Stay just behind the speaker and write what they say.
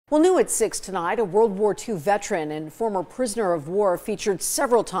Well, new at 6 tonight, a World War II veteran and former prisoner of war featured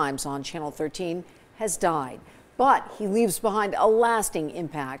several times on Channel 13 has died. But he leaves behind a lasting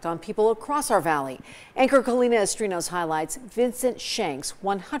impact on people across our valley. Anchor Kalyna Astrinos highlights Vincent Shanks'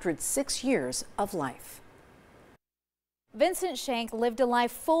 106 years of life. Vincent Shanks lived a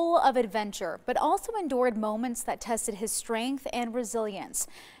life full of adventure, but also endured moments that tested his strength and resilience.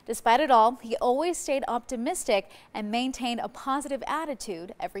 Despite it all, he always stayed optimistic and maintained a positive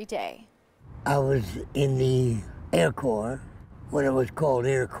attitude every day. I was in the Air Corps when it was called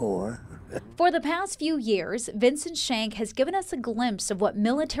Air Corps. For the past few years, Vincent Shanks has given us a glimpse of what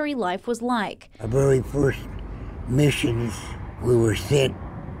military life was like. Our very first missions, we were sent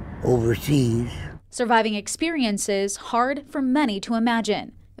overseas. Surviving experiences hard for many to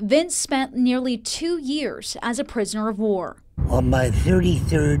imagine. Vince spent nearly 2 years as a prisoner of war. On my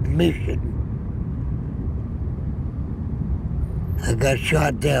 33rd mission, I got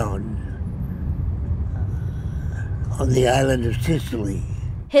shot down on the island of Sicily.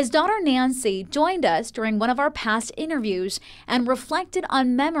 His daughter Nancy joined us during one of our past interviews and reflected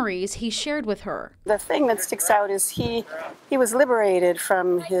on memories he shared with her. The thing that sticks out is he was liberated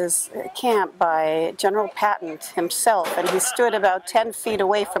from his camp by General Patton himself, and he stood about 10 feet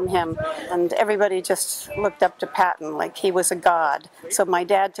away from him, and everybody just looked up to Patton like he was a god. So my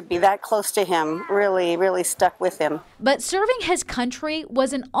dad, to be that close to him, really stuck with him. But serving his country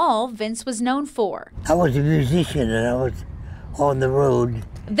wasn't all Vince was known for. I was a musician and I was on the road.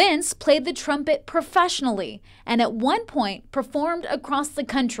 Vince played the trumpet professionally and at one point performed across the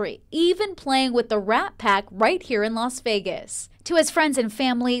country, even playing with the Rat Pack right here in Las Vegas. To his friends and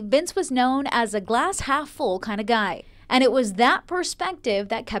family, Vince was known as a glass half full kind of guy, and it was that perspective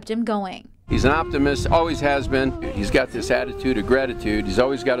that kept him going. He's an optimist, always has been. He's got this attitude of gratitude. He's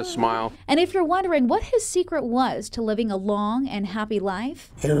always got a smile. And if you're wondering what his secret was to living a long and happy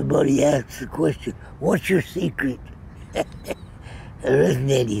life, Everybody asks the question, what's your secret? There isn't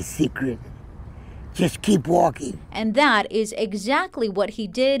any secret. Just keep walking. And that is exactly what he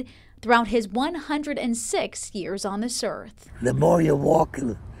did throughout his 106 years on this earth. The more you walk,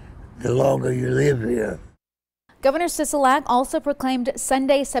 the longer you live here. Governor Sisolak also proclaimed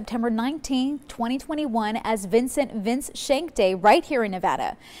Sunday, September 19, 2021 as Vince Shanks Day right here in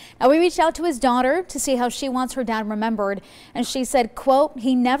Nevada. Now, we reached out to his daughter to see how she wants her dad remembered, and she said, quote,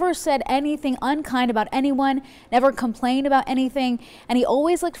 "He never said anything unkind about anyone, never complained about anything, and he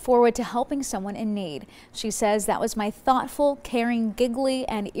always looked forward to helping someone in need." She says, "That was my thoughtful, caring, giggly,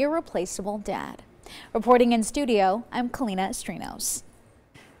 and irreplaceable dad." Reporting in studio, I'm Kalyna Astrinos.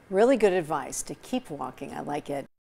 Really good advice to keep walking. I like it.